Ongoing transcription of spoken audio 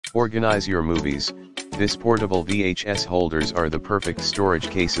Organize your movies. This portable VHS holders are the perfect storage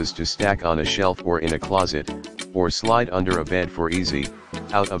cases to stack on a shelf or in a closet, or slide under a bed for easy,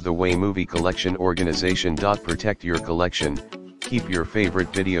 out-of-the-way movie collection organization. Protect your collection. Keep your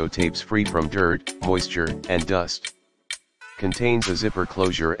favorite videotapes free from dirt, moisture, and dust. Contains a zipper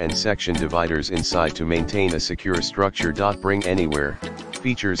closure and section dividers inside to maintain a secure structure. Bring anywhere.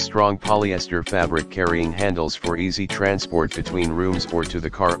 Features strong polyester fabric carrying handles for easy transport between rooms or to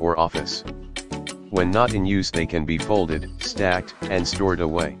the car or office. When not in use, they can be folded, stacked, and stored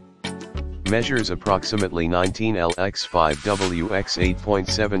away. Measures approximately 19L×5W x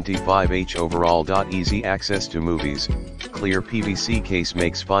 8.75H overall. Easy access to movies. Clear PVC case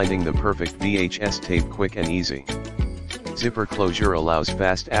makes finding the perfect VHS tape quick and easy. Zipper closure allows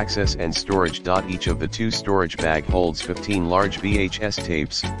fast access and storage. Each of the two storage bag holds 15 large VHS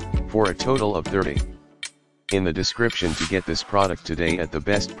tapes, for a total of 30. In the description to get this product today at the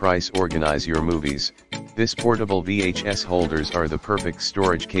best price. Organize your movies. This portable VHS holders are the perfect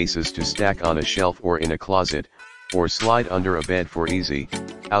storage cases to stack on a shelf or in a closet, or slide under a bed for easy,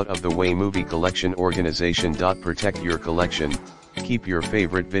 out-of-the-way movie collection organization. Protect your collection. Keep your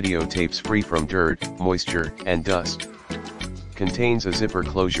favorite videotapes free from dirt, moisture, and dust. Contains a zipper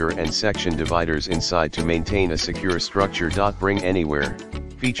closure and section dividers inside to maintain a secure structure. Bring anywhere.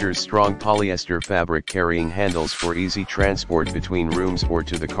 Features strong polyester fabric carrying handles for easy transport between rooms or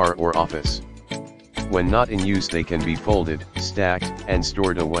to the car or office. When not in use, they can be folded, stacked, and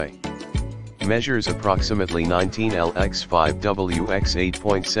stored away. Measures approximately 19L×5W x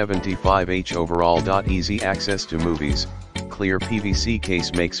 8.75H overall. Easy access to movies. Clear PVC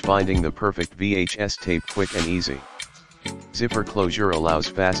case makes finding the perfect VHS tape quick and easy. Zipper closure allows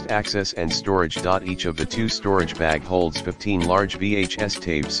fast access and storage. Each of the two storage bag holds 15 large VHS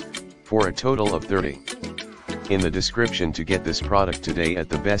tapes, for a total of 30. In the description to get this product today at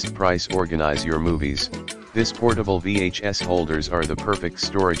the best price. Organize your movies. This portable VHS holders are the perfect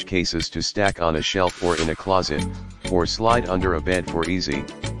storage cases to stack on a shelf or in a closet, or slide under a bed for easy,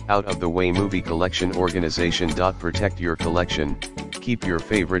 out-of-the-way movie collection organization. Protect your collection. Keep your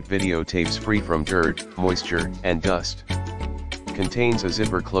favorite videotapes free from dirt, moisture, and dust. Contains a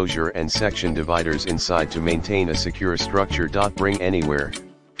zipper closure and section dividers inside to maintain a secure structure. Bring anywhere.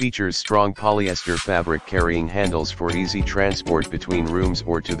 Features strong polyester fabric carrying handles for easy transport between rooms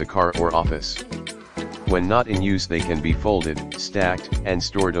or to the car or office. When not in use, they can be folded, stacked, and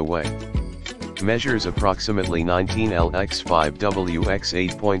stored away. Measures approximately 19L×5W x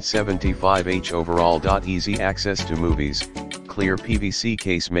 8.75H overall. Easy access to movies. Clear PVC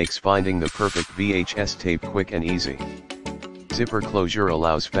case makes finding the perfect VHS tape quick and easy. Zipper closure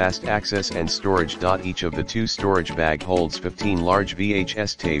allows fast access and storage. Each of the two storage bag holds 15 large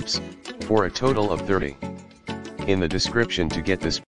VHS tapes, for a total of 30. In the description to get this